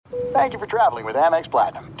Thank you for traveling with Amex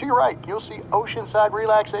Platinum. To your right, you'll see oceanside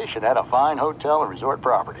relaxation at a fine hotel and resort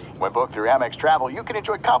property. When booked through Amex Travel, you can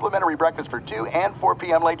enjoy complimentary breakfast for 2 and 4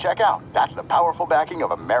 p.m. late checkout. That's the powerful backing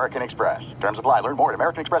of American Express. Terms apply. Learn more at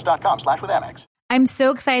americanexpress.com/withAmex. I'm so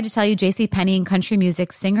excited to tell you JCPenney and country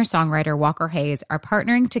music singer-songwriter Walker Hayes are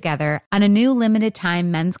partnering together on a new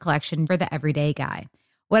limited-time men's collection for the everyday guy.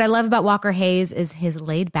 What I love about Walker Hayes is his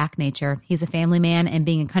laid-back nature. He's a family man, and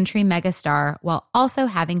being a country megastar while also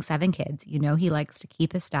having 7 kids, you know he likes to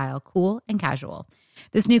keep his style cool and casual.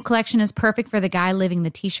 This new collection is perfect for the guy living the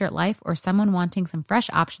t-shirt life or someone wanting some fresh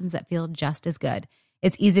options that feel just as good.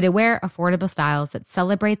 It's easy to wear, affordable styles that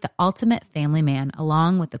celebrate the ultimate family man,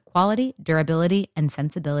 along with the quality, durability, and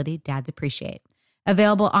sensibility dads appreciate.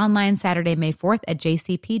 Available online Saturday, May 4th at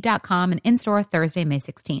jcp.com and in-store Thursday, May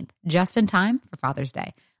 16th. Just in time for Father's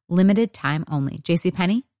Day. Limited time only.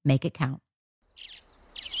 JCPenney, make it count.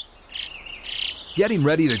 Getting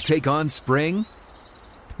ready to take on spring?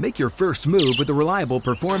 Make your first move with the reliable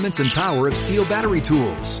performance and power of Steel battery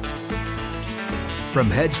tools.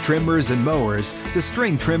 From hedge trimmers and mowers to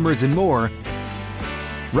string trimmers and more,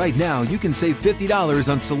 right now you can save $50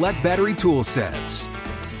 on select battery tool sets.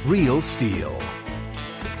 Real Steel.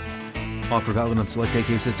 Offer valid on select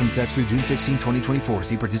AK system sets through June 16, 2024.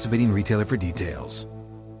 See participating retailer for details.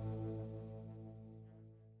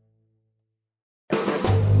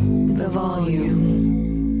 The volume.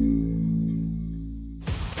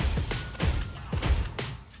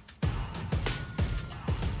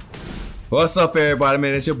 What's up, everybody,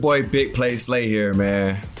 man? It's your boy Big Play Slay here,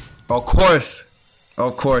 man. Of course,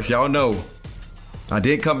 y'all know I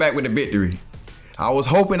did come back with a victory. I was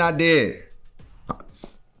hoping I did,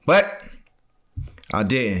 but I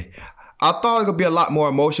didn't. I thought it would be a lot more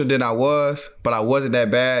emotional than I was, but I wasn't that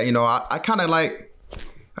bad. You know, I kind of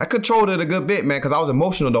I controlled it a good bit, man, because I was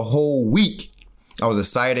emotional the whole week. I was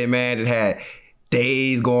excited, man. Just had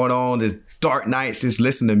days going on, just dark nights, just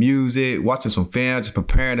listening to music, watching some film, just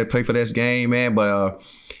preparing to play for this game, man. But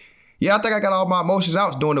yeah, I think I got all my emotions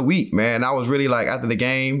out during the week, man. I was really after the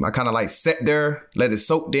game, I kind of sat there, let it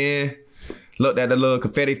soak in, looked at the little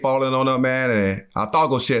confetti falling on up, man, and I thought I'd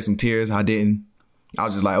go shed some tears. I didn't. I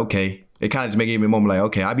was just okay. It kind of just gave me a moment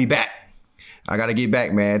okay, I'll be back. I got to get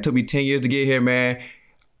back, man. It took me 10 years to get here, man.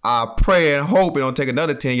 I pray and hope it don't take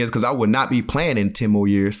another 10 years because I would not be playing in 10 more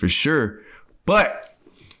years for sure. But,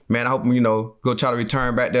 man, I hope, go try to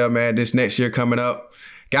return back there, man, this next year coming up.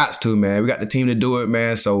 Gots to, man. We got the team to do it,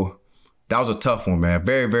 man. So that was a tough one, man.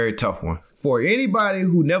 Very, very tough one. For anybody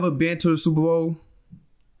who never been to the Super Bowl,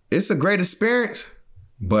 it's a great experience.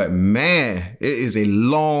 But, man, it is a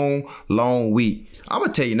long, long week. I'm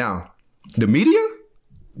going to tell you now, the media,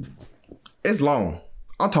 it's long.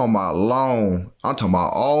 I'm talking about long. I'm talking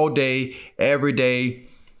about all day, every day.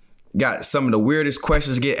 Got some of the weirdest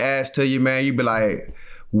questions get asked to you, man. You be like,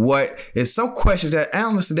 what? It's some questions that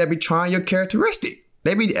analysts that be trying your characteristic.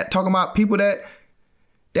 They be talking about people that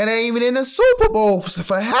ain't even in the Super Bowl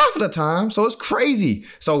for half of the time. So it's crazy.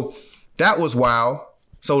 So that was wild.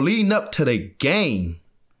 So leading up to the game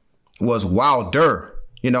was wilder.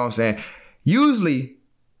 You know what I'm saying? Usually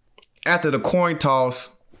after the coin toss,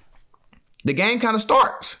 the game kind of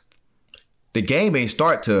starts. The game ain't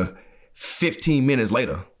start till 15 minutes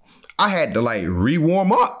later. I had to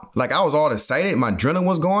re-warm up. I was all excited. My adrenaline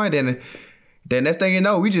was going. Then next thing you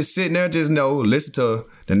know, we just sitting there, listen to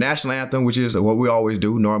the national anthem, which is what we always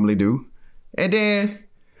do, normally do. And then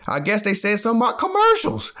I guess they said something about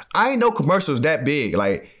commercials. I ain't know commercials that big.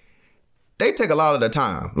 They take a lot of the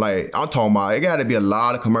time. I'm talking about, it got to be a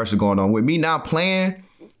lot of commercials going on. With me not playing,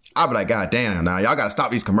 I'll be God damn, now y'all got to stop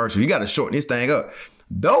these commercials. You got to shorten this thing up.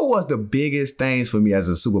 Those was the biggest things for me as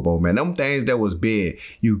a Super Bowl, man. Them things that was big.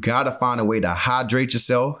 You got to find a way to hydrate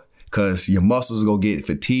yourself because your muscles going to get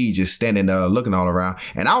fatigued just standing there looking all around.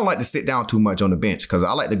 And I don't like to sit down too much on the bench because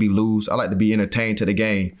I like to be loose. I like to be entertained to the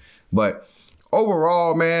game. But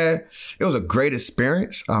overall, man, it was a great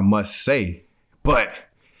experience, I must say. But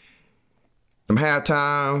the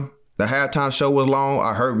halftime show was long.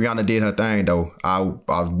 I heard Rihanna did her thing, though. I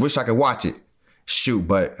wish I could watch it. Shoot,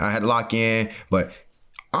 but I had to lock in. But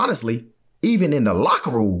honestly, even in the locker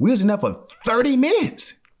room, we was in there for 30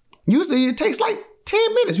 minutes. Usually it takes 10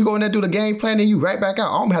 minutes. You go in there, do the game plan, and you right back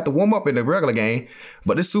out. I'm going to have to warm up in the regular game.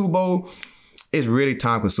 But this Super Bowl is really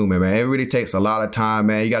time consuming, man. It really takes a lot of time,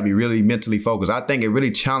 man. You got to be really mentally focused. I think it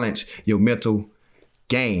really challenged your mental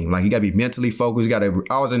game. You got to be mentally focused.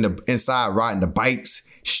 I was inside riding the bikes,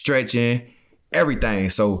 stretching, everything.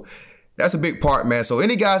 So That's a big part, man. So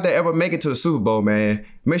any guys that ever make it to the Super Bowl, man,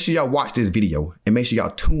 make sure y'all watch this video and make sure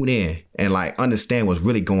y'all tune in and like understand what's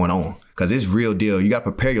really going on. Cause it's real deal. You gotta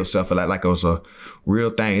prepare yourself for that like it was a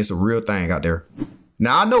real thing. It's a real thing out there.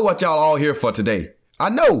 Now I know what y'all all here for today. I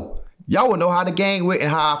know y'all will know how the game went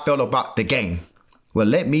and how I felt about the game. Well,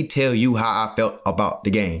 let me tell you how I felt about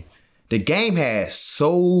the game. The game had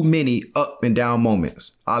so many up and down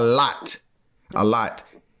moments. A lot.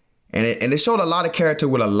 And it showed a lot of character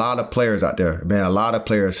with a lot of players out there. Man, a lot of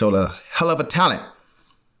players showed a hell of a talent.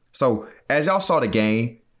 So as y'all saw the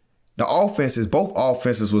game, both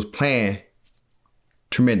offenses was playing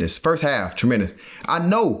tremendous. First half, tremendous. I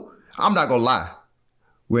know, I'm not gonna lie.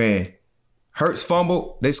 When Hurts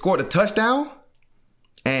fumbled, they scored a touchdown,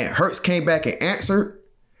 and Hurts came back and answered.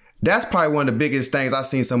 That's probably one of the biggest things I've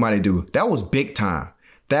seen somebody do. That was big time.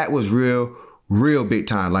 That was real big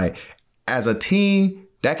time. Like, as a team,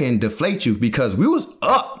 that can deflate you because we was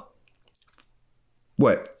up,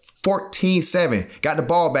 14-7. Got the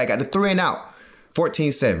ball back, got the 3 and out,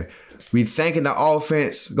 14-7. We thinking the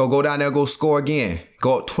offense go down there, go score again.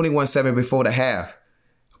 Go up 21-7 before the half.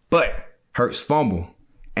 But Hurts fumble.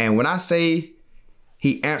 And when I say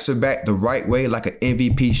he answered back the right way like an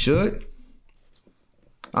MVP should,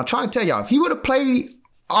 I'm trying to tell y'all, if he would have played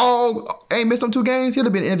ain't missed on 2 games, he'd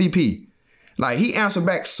have been MVP. Like, he answered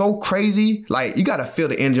back so crazy. Like, you got to feel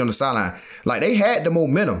the energy on the sideline. Like, they had the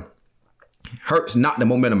momentum. Hurts knocked the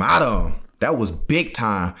momentum out of them. That was big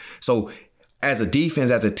time. So, as a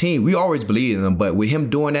defense, as a team, we always believed in them. But with him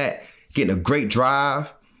doing that, getting a great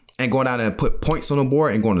drive, and going down there and put points on the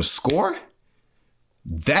board and going to score,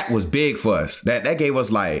 that was big for us. That gave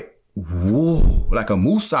us like, whoa, like a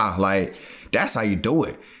Musa. Like, that's how you do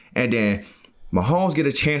it. And then Mahomes get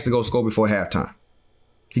a chance to go score before halftime.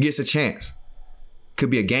 He gets a chance. Could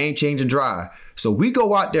be a game-changing drive. So we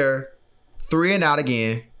go out there 3 and out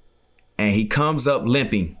again, and he comes up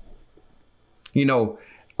limping. You know,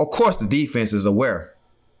 of course the defense is aware.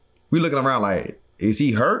 We looking around like, is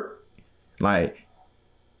he hurt? Like,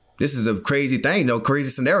 this is a crazy thing, crazy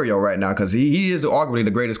scenario right now, because he is arguably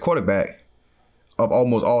the greatest quarterback of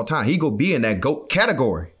almost all time. He gonna be in that GOAT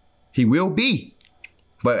category. He will be.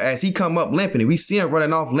 But as he come up limping, and we see him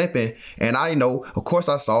running off limping, and of course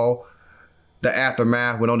I saw the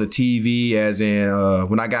aftermath went on the TV, as in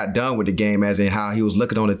when I got done with the game, as in how he was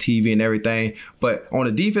looking on the TV and everything. But on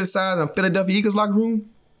the defense side of the Philadelphia Eagles locker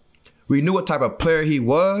room, we knew what type of player he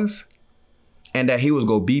was and that he was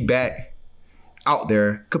going to be back out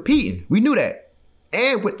there competing. We knew that.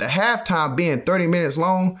 And with the halftime being 30 minutes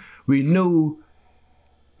long, we knew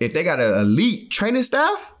if they got an elite training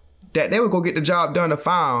staff, that they would go get the job done to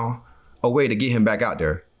find a way to get him back out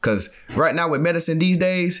there. Because right now with medicine these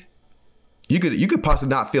days, you could possibly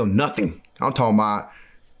not feel nothing. I'm talking about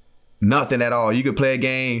nothing at all. You could play a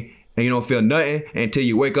game and you don't feel nothing until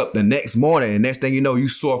you wake up the next morning. And next thing you know, you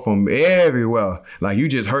sore from everywhere. Like, you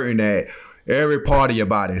just hurting at every part of your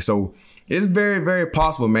body. So it's very, very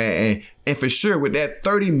possible, man. And for sure, with that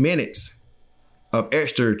 30 minutes of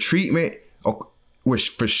extra treatment, which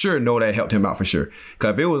for sure know that helped him out for sure.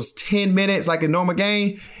 Because if it was 10 minutes like a normal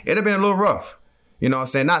game, it'd have been a little rough. You know what I'm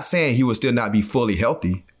saying? Not saying he would still not be fully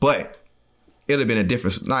healthy, but it'd have been I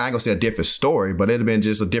ain't gonna say a different story, but it'd have been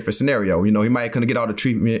just a different scenario. He might couldn't get all the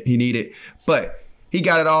treatment he needed, but he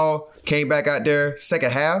got it all, came back out there,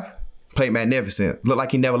 second half, played magnificent. Looked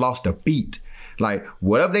like he never lost a beat. Like,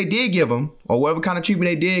 whatever they did give him, or whatever kind of treatment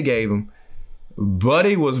they did gave him,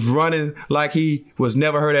 Buddy was running like he was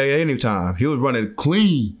never hurt at any time. He was running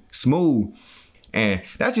clean, smooth. And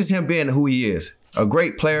that's just him being who he is. A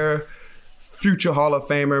great player, future Hall of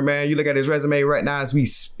Famer, man. You look at his resume right now as we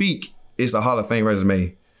speak, it's a Hall of Fame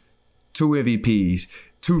resume. 2 MVPs,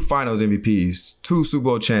 2 Finals MVPs, 2 Super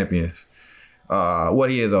Bowl champions.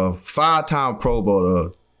 He is a 5-time Pro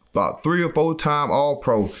Bowler, about 3 or 4-time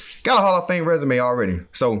All-Pro. Got a Hall of Fame resume already.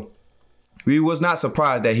 So we was not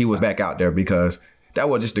surprised that he was back out there, because that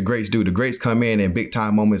was just the greats do. The greats come in big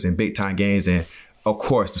time moments and big time games. And of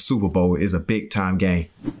course, the Super Bowl is a big time game.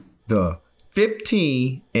 The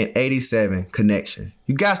 15 and 87 connection.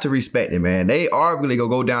 You got to respect it, man. They are really going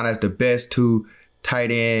to go down as the best 2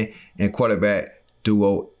 tight end and quarterback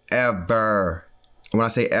duo ever. When I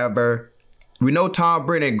say ever, we know Tom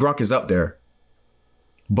Brady and Gronk is up there.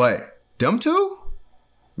 But them 2,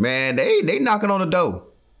 man, they knocking on the door.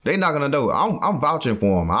 They knocking on the door. I'm vouching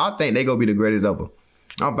for them. I think they going to be the greatest ever.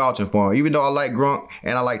 I'm vouching for them, even though I like Gronk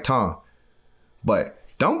and I like Tom. But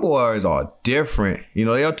them boys are different.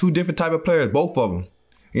 They are 2 different type of players, both of them.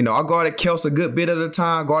 I guarded Kels a good bit of the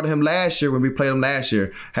time. Guarded him last year when we played him last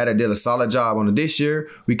year. Did a solid job on it. This year,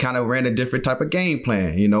 we kind of ran a different type of game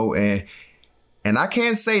plan, and And I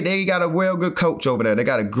can't say they got a real good coach over there. They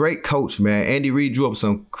got a great coach, man. Andy Reid drew up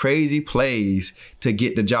some crazy plays to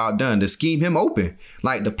get the job done, to scheme him open.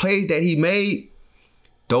 Like the plays that he made,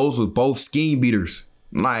 those were both scheme beaters.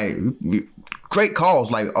 Like great calls.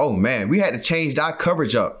 Like, oh man, we had to change our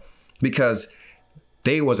coverage up because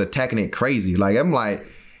they was attacking it crazy. Like, I'm like,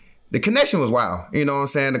 the connection was wild. You know what I'm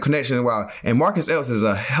saying? The connection is wild. And Marcus Epps is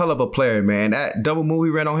a hell of a player, man. That double move we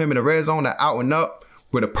ran on him in the red zone, that out and up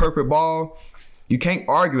with a perfect ball. You can't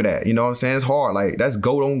argue that. You know what I'm saying? It's hard. Like, that's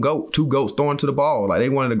goat on goat. Two goats throwing to the ball. Like, they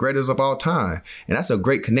one of the greatest of all time. And that's a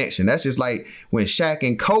great connection. That's just like when Shaq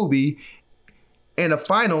and Kobe in the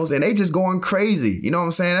finals and they just going crazy. You know what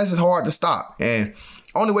I'm saying? That's just hard to stop. And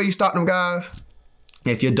only way you stop them guys,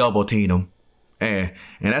 if you double team them. And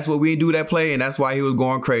that's what we do that play. And that's why he was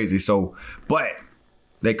going crazy. So, but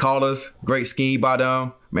they called us. Great scheme by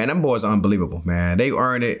them. Man, them boys are unbelievable, man. They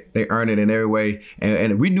earned it. They earned it in every way.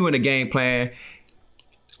 And we knew in the game plan,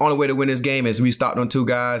 only way to win this game is we stopped on two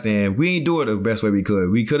guys, and we ain't do it the best way we could.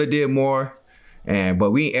 We could have did more, but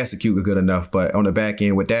we ain't execute good enough. But on the back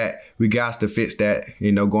end with that, we got to fix that,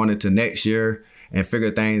 you know, going into next year and figure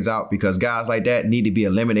things out because guys like that need to be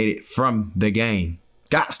eliminated from the game.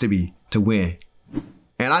 Got to be to win.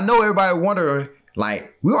 And I know everybody wondering,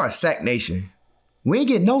 like, we are a sack nation. We ain't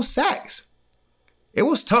get no sacks. It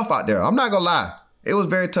was tough out there. I'm not going to lie. It was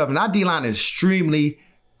very tough. And our D-line is extremely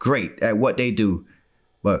great at what they do.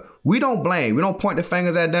 But we don't blame. We don't point the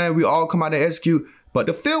fingers at them. We all come out and execute. But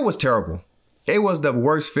the field was terrible. It was the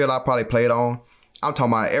worst field I probably played on. I'm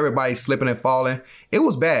talking about everybody slipping and falling. It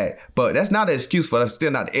was bad. But that's not an excuse for us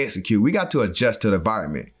still not to execute. We got to adjust to the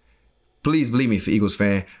environment. Please believe me, for Eagles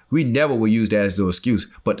fan, we never will use that as an excuse.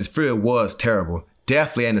 But the field was terrible.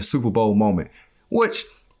 Definitely in the Super Bowl moment. Which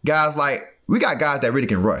guys like, we got guys that really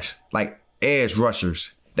can rush. Like edge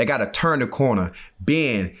rushers. They got to turn the corner,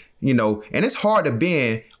 bend, you know, and it's hard to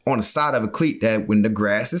bend on the side of a cleat that when the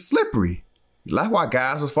grass is slippery. That's why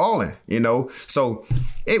guys was falling, you know. So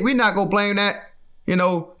we're not going to blame that. You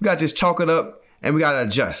know, we got to just chalk it up and we got to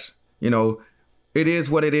adjust. You know, it is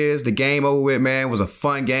what it is. The game over with, man. It was a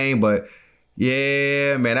fun game, but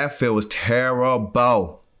yeah, man, that field was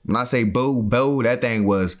terrible. When I say boo, boo, that thing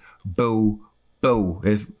was boo, boo.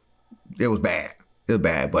 It was bad. It was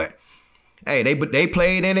bad, but hey, they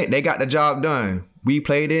played in it. They got the job done. We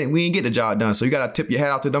played it. We didn't get the job done. So you got to tip your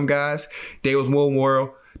hat out to them guys. They was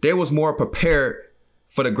more prepared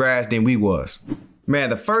for the grass than we was. Man,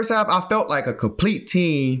 the first half, I felt like a complete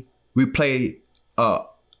team. We played a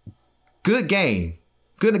good game.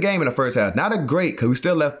 Good game in the first half. Not a great, because we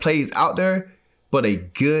still left plays out there, but a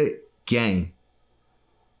good game.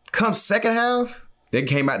 Come second half, they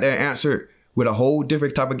came out there and answered with a whole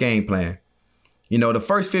different type of game plan. You know, the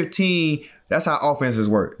first 15, that's how offenses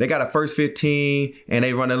work. They got a first 15 and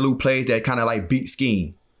they run a loop plays that kind of like beat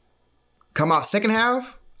scheme. Come out second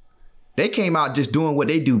half, they came out just doing what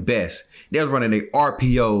they do best. They was running their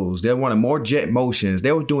RPOs. They were running more jet motions.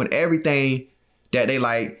 They was doing everything that they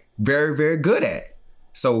like very, very good at.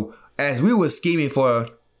 So as we were scheming for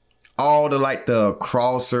all the like the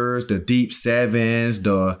crossers, the deep sevens,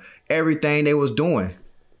 the everything they was doing,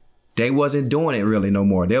 they wasn't doing it really no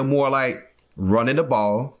more. They were more like running the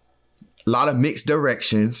ball, a lot of mixed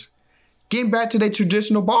directions, getting back to their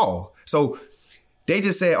traditional ball. So they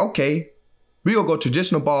just said, okay, we gonna go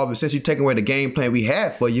traditional ball, but since you're taking away the game plan we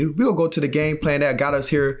had for you, we gonna go to the game plan that got us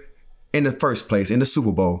here in the first place, in the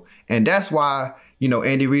Super Bowl. And that's why, you know,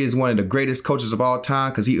 Andy Reid is one of the greatest coaches of all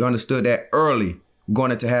time because he understood that early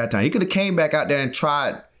going into halftime. He could have came back out there and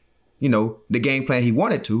tried, you know, the game plan he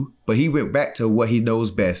wanted to, but he went back to what he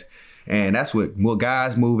knows best. And that's what more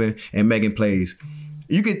guys moving and making plays.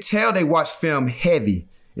 You could tell they watch film heavy.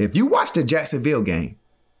 If you watch the Jacksonville game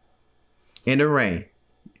in the rain,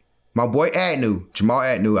 my boy Jamal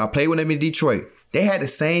Agnew, I played with him in Detroit. They had the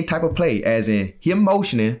same type of play as in him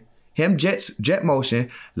motioning, him jet motion,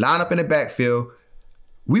 line up in the backfield.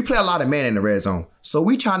 We play a lot of man in the red zone. So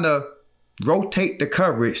we trying to rotate the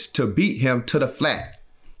coverage to beat him to the flat.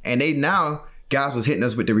 And they now, guys was hitting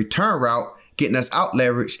us with the return route, getting us out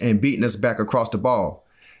leverage and beating us back across the ball.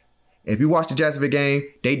 If you watch the Jacksonville game,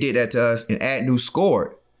 they did that to us and Agnew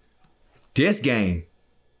scored. This game,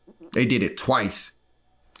 they did it twice.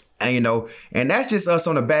 And, you know, and that's just us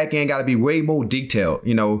on the back end got to be way more detailed.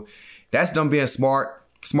 You know, that's them being smart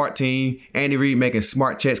team. Andy Reid making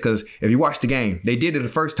smart checks because if you watch the game, they did it the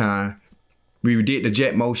first time. We did the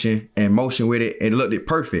jet motion and motion with it and it looked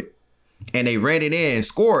perfect. And they ran it in and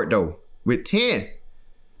scored, though, with 10.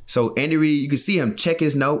 So Andy Reid, you can see him check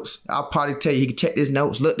his notes. I'll probably tell you, he can check his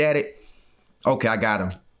notes, looked at it. Okay, I got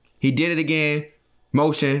him. He did it again.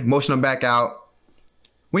 Motion them back out.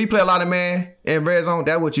 when you play a lot of man in red zone,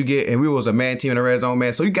 that's what you get. And we was a man team in the red zone,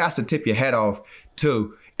 man. So you got to tip your hat off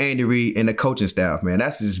to Andy Reid and the coaching staff, man.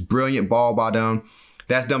 That's just brilliant ball by them.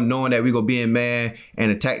 That's them knowing that we gonna be in man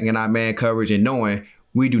and attacking in our man coverage and knowing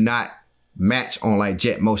we do not match on like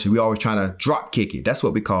jet motion. We always trying to drop kick it. That's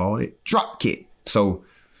what we call it, drop kick. So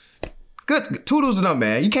good toodles to them,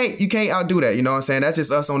 man. You can't outdo that. You know what I'm saying? That's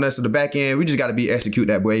just us on this to the back end. We just got to execute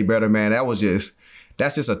that way better, man.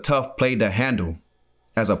 That's just a tough play to handle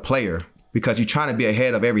as a player because you're trying to be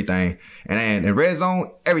ahead of everything. And in red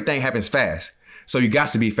zone, everything happens fast. So you got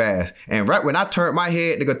to be fast. And right when I turned my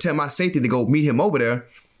head to go tell my safety to go meet him over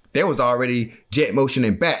there was already jet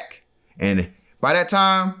motioning back. And by that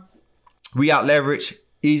time, we out leverage,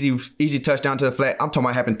 easy touchdown to the flat. I'm talking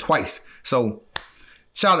about it happened twice. So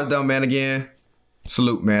shout out to them, man, again.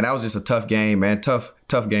 Salute, man. That was just a tough game, man. Tough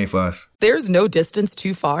game for us. There's no distance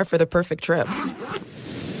too far for the perfect trip.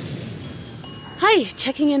 Hi,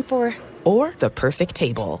 checking in for... Or the perfect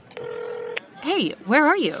table. Hey, where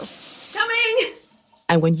are you? Coming!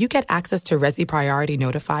 And when you get access to Resi Priority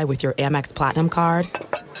Notify with your Amex Platinum card...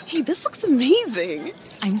 Hey, this looks amazing.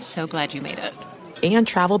 I'm so glad you made it. And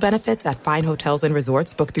travel benefits at fine hotels and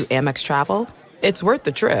resorts booked through Amex Travel, it's worth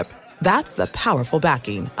the trip. That's the powerful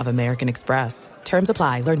backing of American Express. Terms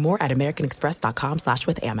apply. Learn more at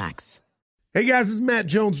americanexpress.com/withAmex. Hey guys, this is Matt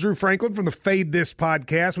Jones, Drew Franklin from the Fade This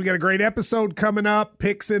podcast. We got a great episode coming up.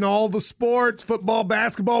 Picks in all the sports, football,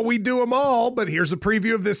 basketball, we do them all. But here's a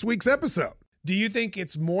preview of this week's episode. Do you think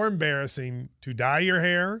it's more embarrassing to dye your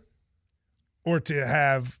hair or to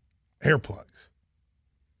have hair plugs?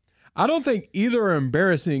 I don't think either are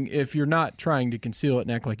embarrassing if you're not trying to conceal it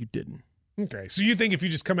and act like you didn't. Okay, so you think if you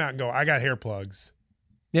just come out and go, I got hair plugs.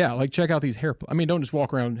 Yeah, like check out these hair plugs. I mean, don't just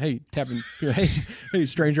walk around, hey, tapping, hey,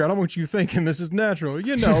 stranger, I don't want you thinking this is natural.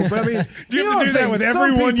 You know, but I mean, do you have to do that with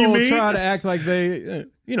everyone you meet? Try to act like they,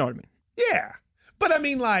 you know what I mean? Yeah, but I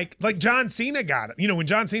mean, like John Cena got it. You know, when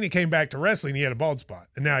John Cena came back to wrestling, he had a bald spot,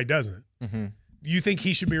 and now he doesn't. Mm-hmm. You think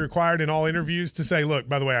he should be required in all interviews to say, look,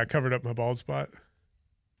 by the way, I covered up my bald spot?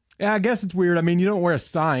 Yeah, I guess it's weird. I mean, you don't wear a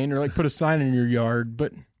sign or like put a sign in your yard,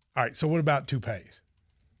 but... All right, so what about toupees?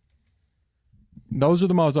 Those are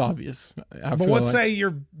the most obvious. But let's say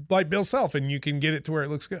you're like Bill Self and you can get it to where it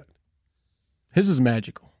looks good. His is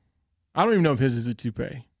magical. I don't even know if his is a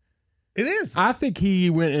toupee. It is. I think he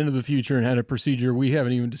went into the future and had a procedure we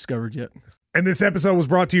haven't even discovered yet. And this episode was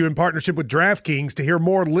brought to you in partnership with DraftKings. To hear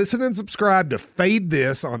more, listen and subscribe to Fade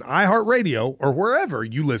This on iHeartRadio or wherever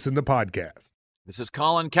you listen to podcasts. This is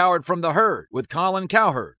Colin Cowherd from The Herd with Colin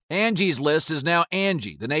Cowherd. Angie's List is now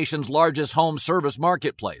Angie, the nation's largest home service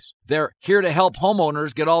marketplace. They're here to help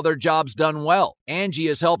homeowners get all their jobs done well. Angie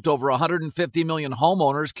has helped over 150 million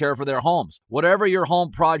homeowners care for their homes. Whatever your home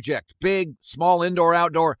project, big, small, indoor,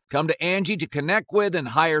 outdoor, come to Angie to connect with and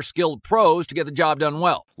hire skilled pros to get the job done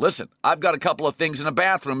well. Listen, I've got a couple of things in a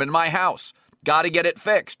bathroom in my house. Got to get it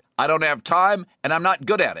fixed. I don't have time, and I'm not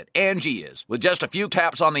good at it. Angie is. With just a few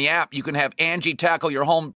taps on the app, you can have Angie tackle your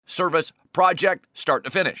home service project start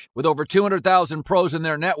to finish. With over 200,000 pros in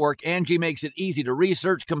their network, Angie makes it easy to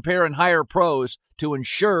research, compare, and hire pros to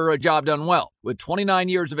ensure a job done well. With 29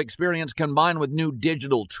 years of experience combined with new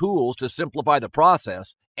digital tools to simplify the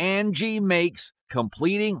process, Angie makes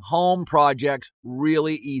completing home projects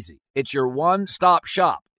really easy. It's your one-stop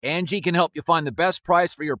shop. Angie can help you find the best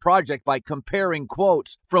price for your project by comparing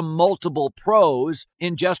quotes from multiple pros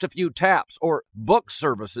in just a few taps or book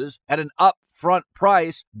services at an upfront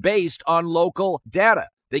price based on local data.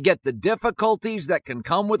 They get the difficulties that can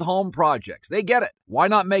come with home projects. They get it. Why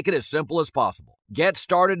not make it as simple as possible? Get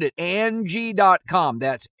started at Angie.com.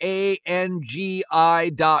 That's ANGI.com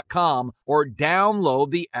or download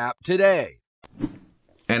the app today.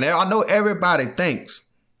 And I know everybody thinks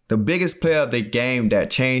the biggest player of the game that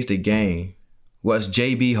changed the game was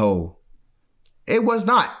J.B. Hull. It was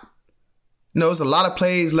not. You know, there's a lot of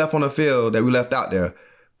plays left on the field that we left out there.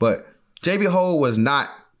 But J.B. Hull was not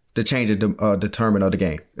the change determinant of the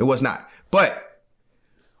game. It was not. But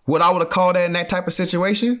what I would have called that in that type of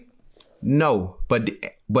situation? No. But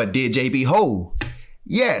did J.B. Hull?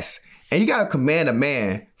 Yes. And you got to commend a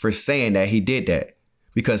man for saying that he did that.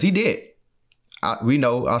 Because he did. We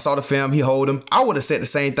know, I saw the film, he hold him. I would have said the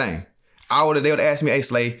same thing. They would have asked me, hey,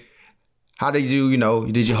 Slay, how did you,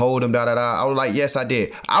 did you hold him, I was like, yes, I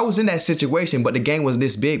did. I was in that situation, but the game was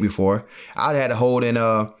this big before. I had to hold in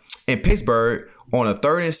Pittsburgh on a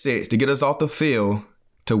 3rd and 6 to get us off the field,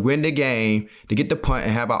 to win the game, to get the punt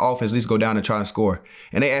and have our offense at least go down and try and score.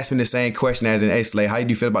 And they asked me the same question as in, hey, Slay, how do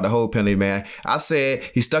you feel about the hold penalty, man? I said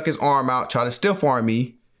he stuck his arm out, tried to stiff arm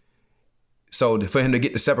me, so for him to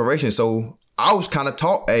get the separation. So I was kind of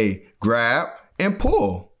taught, grab and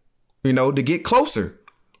pull, to get closer.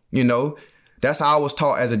 That's how I was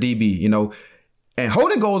taught as a DB, and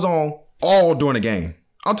holding goes on all during the game.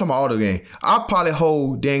 I'm talking about all the game. I'll probably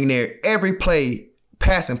hold dang near every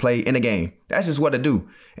passing play in the game. That's just what I do.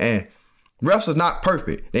 And refs is not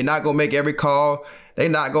perfect. They're not going to make every call. They're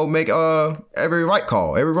not going to make every right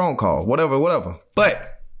call, every wrong call, whatever.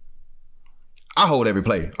 But I hold every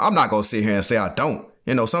play. I'm not going to sit here and say I don't.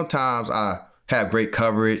 Sometimes I have great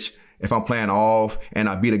coverage if I'm playing off and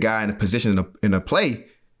I beat a guy in a position in a play.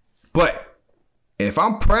 But if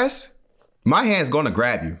I'm pressed, my hand's going to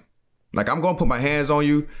grab you. Like, I'm going to put my hands on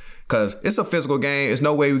you because it's a physical game. It's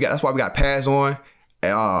no way that's why we got pads on.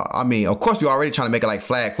 Of course, we're already trying to make it like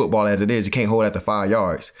flag football as it is. You can't hold after 5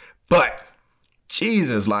 yards. But,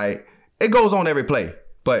 Jesus, like, it goes on every play.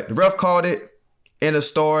 But the ref called it in the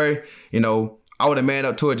story. I would have manned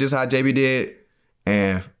up to it just how JB did.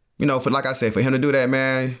 And, like I said, for him to do that,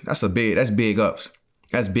 man, that's big ups.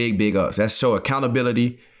 That's big ups. That show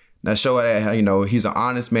accountability. That show that, he's an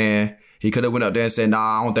honest man. He could have went up there and said,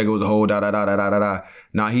 nah, I don't think it was a hold,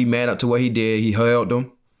 Nah, he manned up to what he did. He held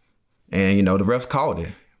them. And, the refs called it.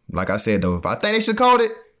 Like I said, though, if I think they should have called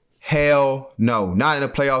it, hell no. Not in a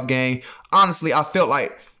playoff game. Honestly, I felt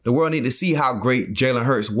like the world needed to see how great Jalen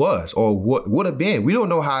Hurts was or what would have been. We don't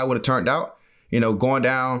know how it would have turned out. Going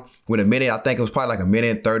down with a minute, I think it was probably like a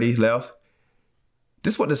minute and 30 left.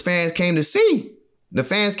 This is what the fans came to see. The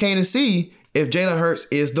fans came to see if Jalen Hurts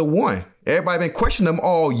is the one. Everybody been questioning him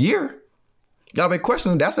all year. Y'all been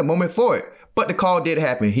questioning him. That's a moment for it. But the call did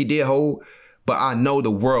happen. He did hold. But I know the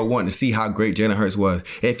world wanted to see how great Jalen Hurts was.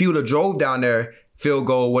 If he would have drove down there, field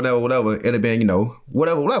goal, whatever, it'd have been,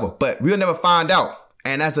 whatever. But we'll never find out.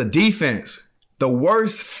 And as a defense, the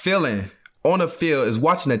worst feeling on the field is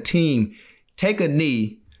watching a team take a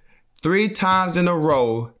knee 3 times in a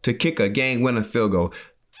row to kick a game-winning field goal.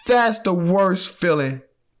 That's the worst feeling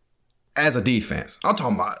as a defense. I'm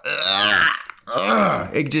talking about,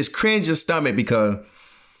 it just cringes your stomach because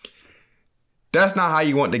that's not how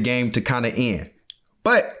you want the game to kind of end.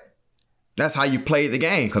 But that's how you play the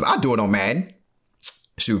game because I do it on Madden.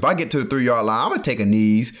 Shoot, if I get to the 3-yard line, I'm going to take a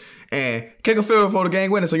knees and kick a field goal for the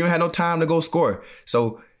game winner so you don't have no time to go score.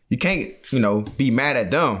 So you can't, be mad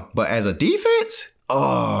at them. But as a defense,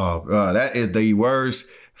 that is the worst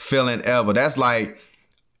feeling ever. That's like,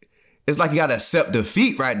 it's like you got to accept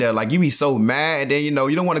defeat right there. Like, you be so mad. And then,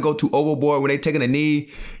 you don't want to go too overboard when they taking a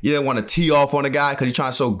knee. You don't want to tee off on a guy because you're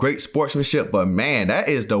trying to show great sportsmanship. But, man, that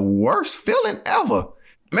is the worst feeling ever.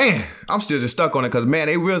 Man, I'm still just stuck on it because, man,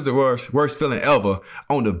 it was the worst feeling ever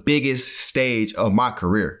on the biggest stage of my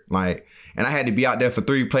career. Like, and I had to be out there for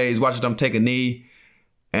 3 plays watching them take a knee.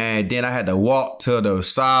 And then I had to walk to the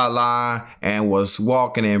sideline and was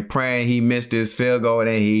walking and praying he missed his field goal and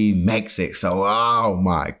then he makes it. So, oh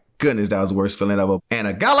my goodness, that was the worst feeling ever. And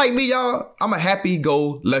a guy like me, y'all, I'm a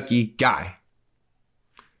happy-go-lucky guy.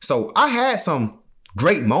 So I had some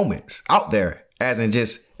great moments out there as in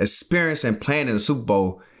just experiencing playing in the Super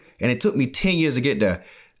Bowl. And it took me 10 years to get there.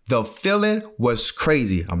 The feeling was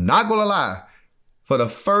crazy. I'm not going to lie. For the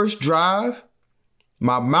first drive,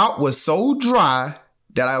 my mouth was so dry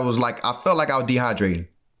that I felt like I was dehydrating.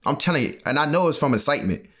 I'm telling you. And I know it's from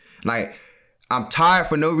excitement. Like, I'm tired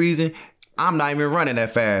for no reason. I'm not even running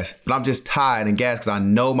that fast. But I'm just tired and gassed because I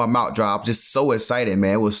know my mouth dry. I'm just so excited,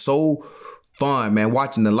 man. It was so fun, man,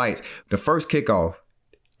 watching the lights. The first kickoff,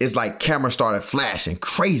 it's like camera started flashing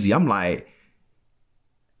crazy. I'm like,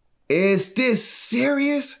 is this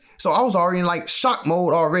serious? So I was already in like shock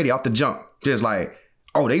mode already off the jump. Just like,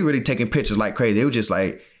 oh, they really taking pictures like crazy. They were just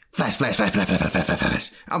like, flash, flash, flash, flash, flash, flash, flash,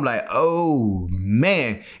 flash. I'm like, oh,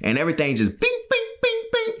 man. And everything just bing, bing, bing,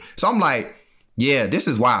 bing. So I'm like, yeah, this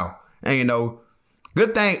is wild. And,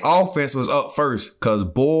 good thing offense was up first. Because,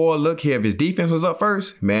 boy, look here. If his defense was up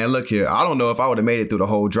first, man, look here. I don't know if I would have made it through the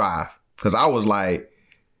whole drive. Because I was like,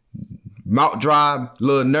 mouth dry, a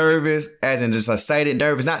little nervous. As in just excited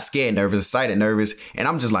nervous. Not scared nervous, excited nervous. And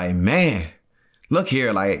I'm just like, man, look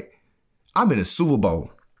here. Like, I'm in the Super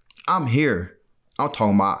Bowl. I'm here. I'm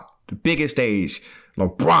talking about the biggest stage.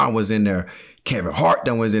 LeBron was in there. Kevin Hart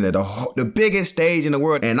was in there. The biggest stage in the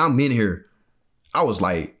world. And I'm in here. I was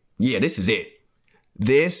like, yeah, this is it.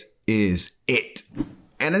 This is it.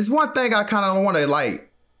 And it's one thing I kind of want to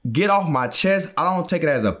get off my chest. I don't take it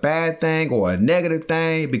as a bad thing or a negative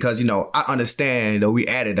thing because, I understand that we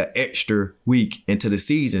added an extra week into the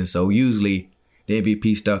season. So usually the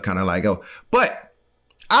MVP stuff kind of go. But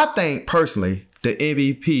I think personally the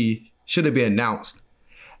MVP should have been announced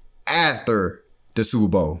after the Super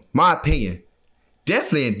Bowl. My opinion,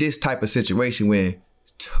 definitely in this type of situation when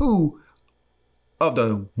 2 of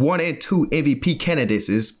the 1 and 2 MVP candidates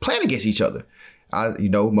is playing against each other.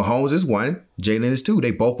 Mahomes is 1, Jalen is 2.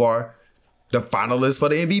 They both are the finalists for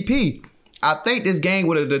the MVP. I think this game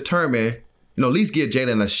would have determined, at least give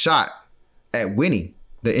Jalen a shot at winning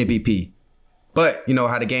the MVP. But,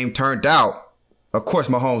 how the game turned out, of course,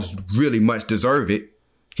 Mahomes really much deserved it.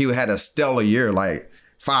 He had a stellar year, like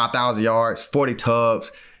 5,000 yards, 40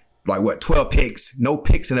 tubs, 12 picks, no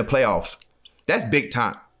picks in the playoffs. That's big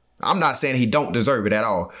time. I'm not saying he don't deserve it at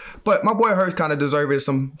all. But my boy Hurts kind of deserved it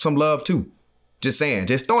some love too. Just saying.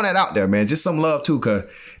 Just throwing that out there, man. Just some love too, because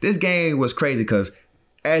this game was crazy because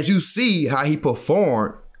as you see how he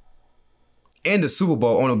performed in the Super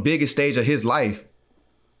Bowl on the biggest stage of his life,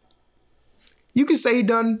 you can say he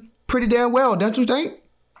done pretty damn well, don't you think?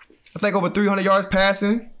 I think over 300 yards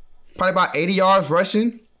passing, probably about 80 yards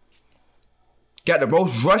rushing. Got the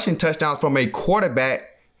most rushing touchdowns from a quarterback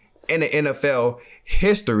in the NFL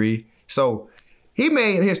history. So he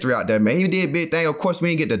made history out there, man. He did big thing. Of course, we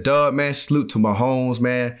didn't get the dub, man. Salute to Mahomes,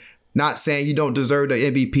 man. Not saying you don't deserve the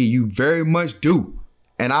MVP. You very much do.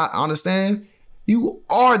 And I understand you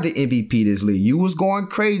are the MVP of this league. You was going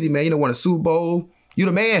crazy, man. You won a Super Bowl. You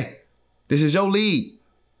the man. This is your league.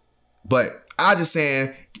 But I just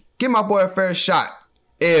saying, give my boy a fair shot.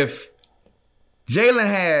 If Jalen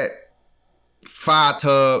had 5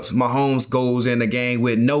 tubs, Mahomes goes in the game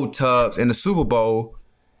with no tubs in the Super Bowl,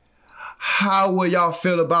 how will y'all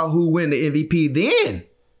feel about who win the MVP then?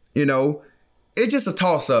 It's just a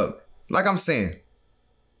toss-up. Like I'm saying,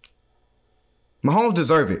 Mahomes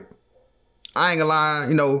deserve it. I ain't gonna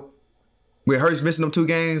lie, with Hurts missing them 2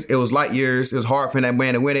 games, it was light years. It was hard for that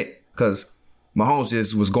man to win it because Mahomes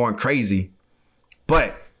just was going crazy.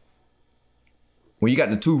 But when you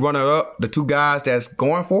got the 2 runner-up, the 2 guys that's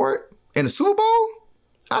going for it in the Super Bowl,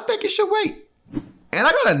 I think you should wait. And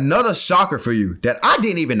I got another shocker for you that I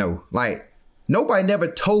didn't even know. Nobody never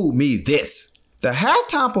told me this. The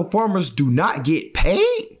halftime performers do not get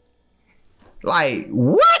paid?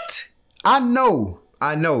 What? I know.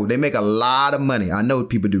 They make a lot of money. I know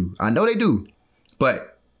people do. I know they do.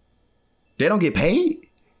 But they don't get paid?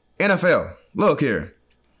 NFL, look here.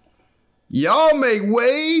 Y'all make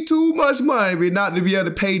way too much money not to be able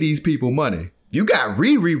to pay these people money. You got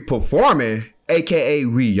Riri performing, a.k.a.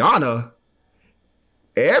 Rihanna.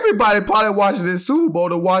 Everybody probably watches this Super Bowl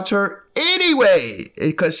to watch her anyway,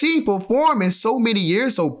 because she performed in so many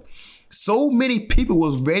years. So many people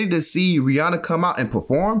was ready to see Rihanna come out and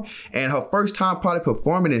perform, and her first time probably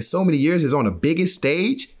performing in so many years is on the biggest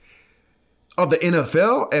stage of the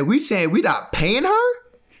NFL, and we saying we not paying her?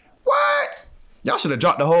 What? Y'all should have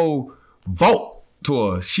dropped the whole vote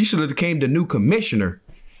to her. She should have became the new commissioner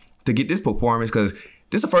to get this performance, because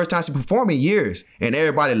this is the first time she performed in years, and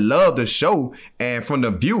everybody loved the show. And from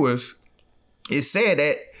the viewers, it said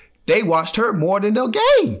that they watched her more than the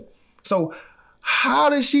game. So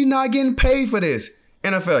how is she not getting paid for this?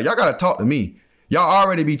 NFL, y'all gotta talk to me. Y'all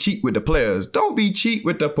already be cheap with the players. Don't be cheap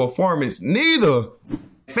with the performance neither.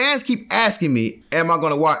 Fans keep asking me, am I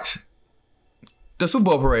gonna watch the Super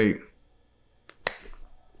Bowl parade?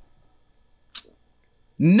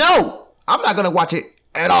 No, I'm not gonna watch it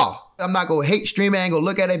at all. I'm not gonna hate streaming. I ain't gonna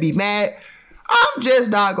look at it and be mad. I'm just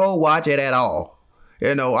not gonna watch it at all.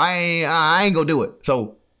 I ain't gonna do it.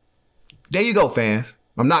 So there you go, fans.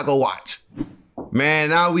 I'm not gonna watch. Man,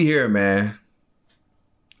 now we here, man.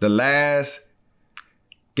 The last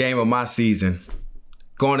game of my season.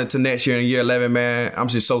 Going into next year in year 11, man. I'm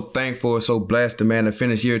just so thankful, so blessed, man, to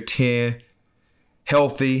finish year 10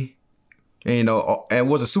 healthy. And, and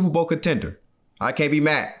was a Super Bowl contender. I can't be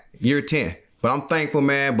mad. Year 10. But I'm thankful,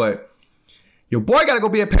 man. But your boy got to go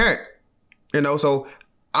be a parent. So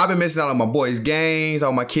I've been missing out on my boys' games,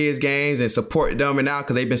 all my kids' games, and supporting them and now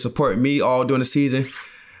because they've been supporting me all during the season.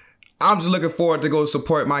 I'm just looking forward to go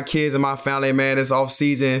support my kids and my family, man, this off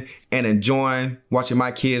season and enjoying watching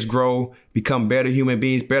my kids grow, become better human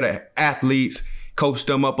beings, better athletes, coach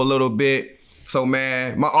them up a little bit. So,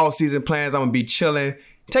 man, my off season plans, I'm going to be chilling,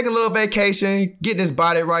 take a little vacation, getting this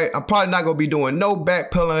body right. I'm probably not going to be doing no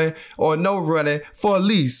backpedaling or no running for at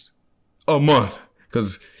least a month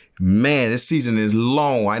because, man, this season is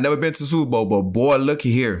long. I never been to Super Bowl, but boy,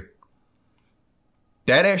 looky here.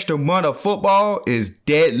 That extra month of football is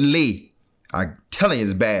deadly. I'm telling you,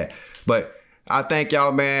 it's bad. But I thank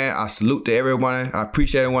y'all, man. I salute to everyone. I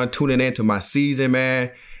appreciate everyone tuning in to my season, man.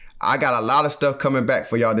 I got a lot of stuff coming back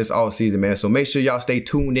for y'all this off season, man. So make sure y'all stay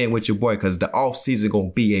tuned in with your boy because the off season is going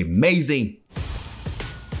to be amazing.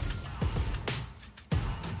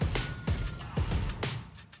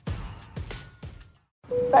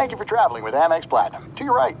 Thank you for traveling with Amex Platinum. To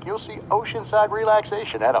your right, you'll see oceanside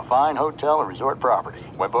relaxation at a fine hotel and resort property.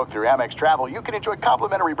 When booked through Amex Travel, you can enjoy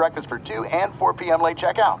complimentary breakfast for 2 and 4 p.m. late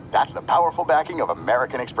checkout. That's the powerful backing of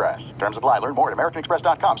American Express. Terms apply. Learn more at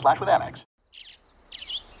americanexpress.com/withAmex.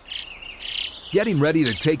 Getting ready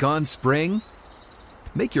to take on spring?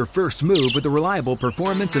 Make your first move with the reliable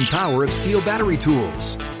performance and power of Steel battery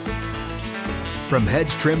tools. From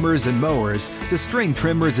hedge trimmers and mowers to string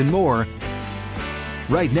trimmers and more,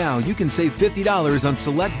 right now you can save $50 on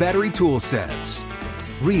select battery tool sets.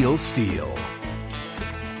 Real Steel.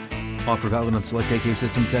 Offer valid on select AK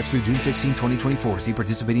system sets through June 16, 2024. See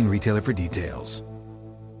participating retailer for details.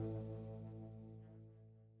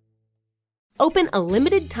 Open a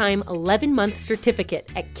limited-time 11-month certificate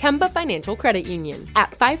at Kemba Financial Credit Union.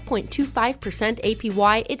 At 5.25%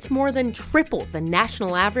 APY, it's more than triple the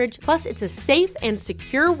national average, plus it's a safe and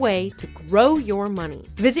secure way to grow your money.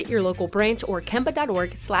 Visit your local branch or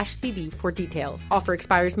kemba.org/cd for details. Offer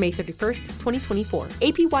expires May 31st, 2024.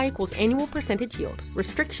 APY equals annual percentage yield.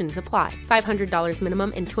 Restrictions apply. $500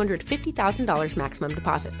 minimum and $250,000 maximum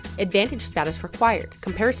deposit. Advantage status required.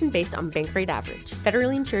 Comparison based on bank rate average.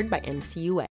 Federally insured by NCUA.